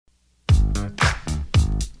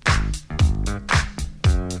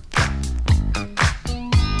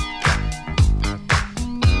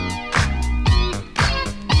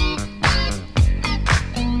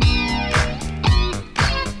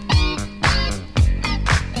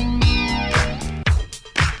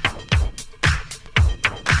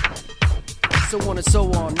so on and so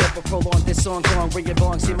on. Never prolong, this song's wrong where you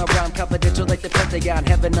belong. See my rhyme confidential like the Pentagon.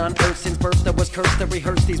 Heaven on earth since birth I was cursed to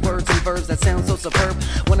rehearse these words and verbs that sound so superb.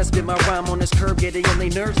 When I spit my rhyme on this curb, getting on their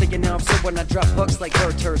nerves. Thinking now I'm so when I drop hooks like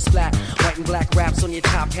bird turds splat. White and black raps on your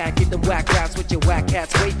top hat. Get them whack raps with your whack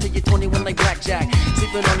cats. Wait till you're 21 like blackjack.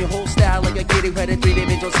 Sleeping on your whole style like a kid who had a 3-day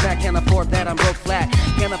binge on smack. Can't afford that, I'm broke flat.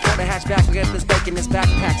 Can't afford a hatchback, we got this bike in this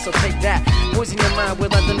backpack, so take that. Poison your mind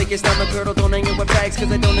with nothing to make your stomach curdle. Don't hang out with bags, cause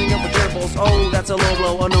I don't hang out with gerbils. Oh, that's a low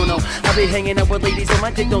blow, oh no. I be hanging out with ladies and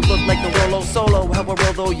my dick don't look like the Rolo Solo. How I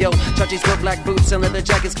roll though, yo. Chachi's wear black boots and leather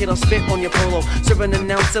jackets, kid, I'll spit on your polo. Serving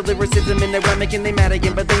an ounce of lyricism in the rhymic and they mad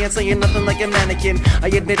again. But they ain't saying nothing like a mannequin. I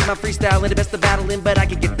admit my freestyle ain't the best of battling, but I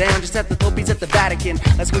can get down just at the Topies at the Vatican.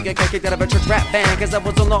 Last week I got kicked out of a church rap band, cause I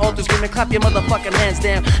was on the altar screaming, clap your motherfucking hands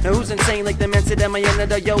down. Now who's insane like the man said at my end of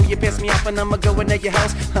the yo, you piss me off and I'ma go into your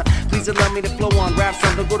house. Please allow me to flow on rap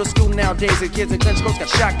songs. Don't go to school nowadays, the kids in trench coats got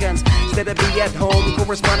shotguns. Instead of be at home,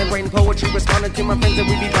 corresponding, writing poetry, responding to my friends and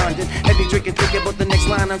we be bonding. Heavy drinking, thinking about the next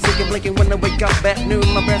line. I'm sick blinking when I wake up at noon.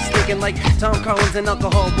 My breath stinking like Tom Collins and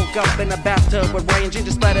alcohol. Woke up in a bathtub with Ryan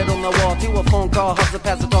Ginger splattered on the wall. To a phone call, hustle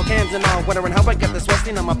past the talk hands and all. Wondering how I got this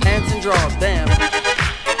sweating on my pants and drawers. Damn.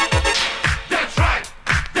 That's right.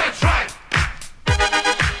 That's right.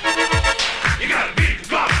 You gotta beat the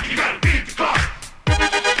clock. You gotta beat the clock.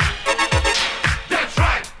 That's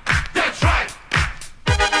right. That's right.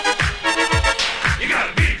 You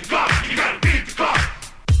gotta beat the clock. You gotta beat the clock.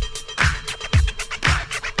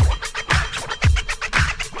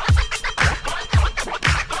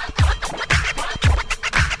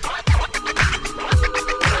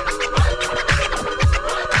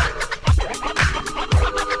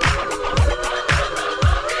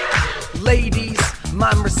 Ladies,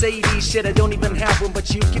 my Mercedes, shit, I don't even have one, but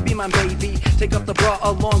you can be my baby. Take off the bra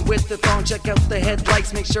along with the thong, check out the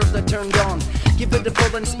headlights, make sure they're turned on. Give it a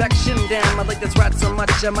full inspection, damn, I like this ride so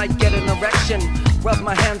much I might get an erection. Rub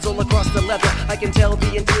my hands all across the leather, I can tell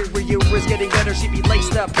the interior is getting better. She be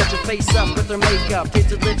laced up, touch her face up with her makeup.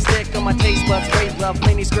 Tinted lipstick on my taste buds, great love,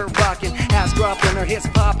 mini skirt rocking, ass dropping, her hips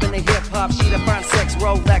popping, the hip hop. She defines sex,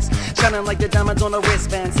 Rolex, shining like the diamonds on her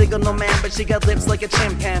wristband. Single no man, but she got lips like a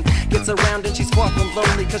chimpan. Gets around and she's far from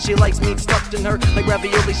lonely, cause she likes meat stuffed in her like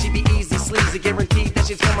ravioli. She be easy sleazy, guaranteed that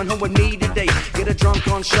she's coming home with me today. Get her drunk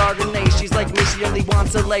on Chardonnay, she's like me, she only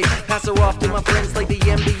wants a lay. Pass her off to my friends like the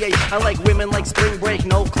NBA. I like women like spring break,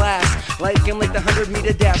 no class. Like him like the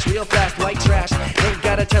 100-meter dash, real fast, white trash. Ain't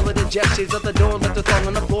gotta tell her to jet, she's at the door, left her thong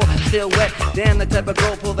on the floor, still wet. Damn, the type of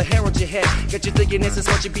girl pull the hair on your head. Got you thinking this is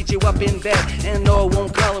what she beat you up in bed. And no, I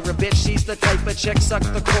won't call her a bitch, she's the type of chick, suck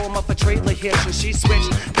the chrome off a trailer hitch. And she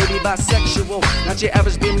switched, baby bisexual, not your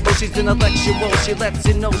average bimbo, she's intellectual. She lets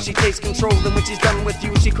you know she takes control, and when she's done with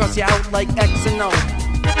you, she cross you out like X and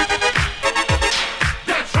O.